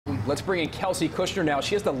Let's bring in Kelsey Kushner now.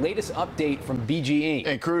 She has the latest update from BGE.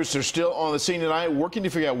 And crews are still on the scene tonight working to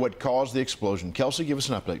figure out what caused the explosion. Kelsey, give us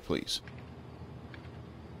an update, please.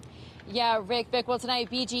 Yeah, Vic, well,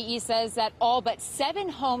 tonight BGE says that all but 7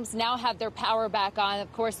 homes now have their power back on.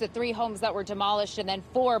 Of course, the 3 homes that were demolished and then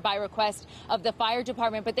 4 by request of the fire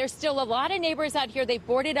department. But there's still a lot of neighbors out here. They've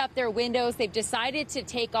boarded up their windows. They've decided to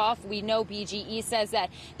take off. We know BGE says that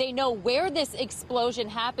they know where this explosion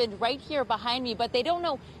happened right here behind me, but they don't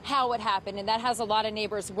know how it happened. And that has a lot of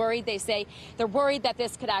neighbors worried. They say they're worried that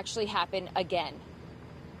this could actually happen again.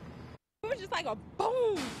 It was just like a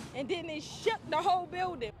boom, and then it shook the whole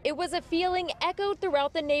building. It was a feeling echoed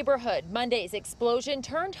throughout the neighborhood. Monday's explosion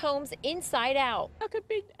turned homes inside out. I could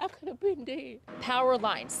have been dead. Power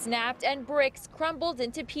lines snapped and bricks crumbled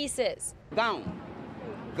into pieces.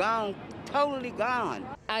 Gone, totally gone.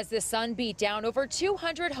 As the sun beat down, over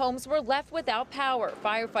 200 homes were left without power.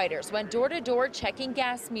 Firefighters went door to door checking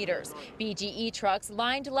gas meters. BGE trucks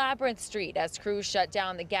lined Labyrinth Street as crews shut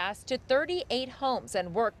down the gas to 38 homes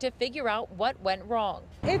and worked to figure out what went wrong.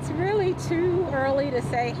 It's really too early to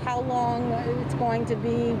say how long it's going to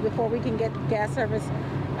be before we can get gas service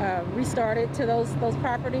restarted to those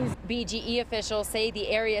properties. BGE officials say the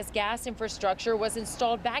area's gas infrastructure was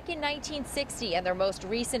installed back in 1960, and their most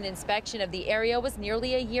recent inspection of the area was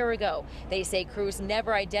nearly a year ago. They say crews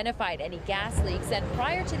never identified any gas leaks, and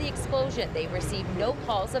prior to the explosion, they received no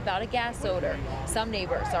calls about a gas odor. Some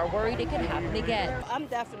neighbors are worried it could happen again. I'm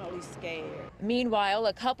definitely scared. Meanwhile,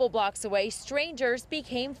 a couple blocks away, strangers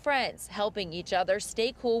became friends, helping each other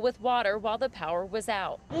stay cool with water while the power was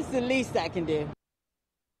out. It's the least I can do.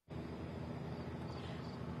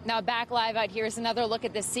 Now back live out here is another look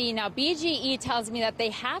at the scene. Now BGE tells me that they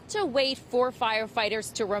have to wait for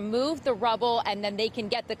firefighters to remove the rubble, and then they can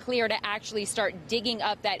get the clear to actually start digging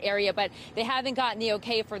up that area. But they haven't gotten the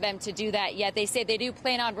okay for them to do that yet. They say they do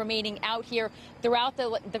plan on remaining out here throughout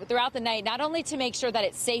the night, not only to make sure that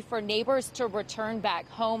it's safe for neighbors to return back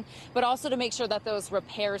home, but also to make sure that those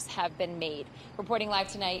repairs have been made. Reporting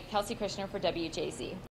live tonight, Kelsey Kushner for WJZ.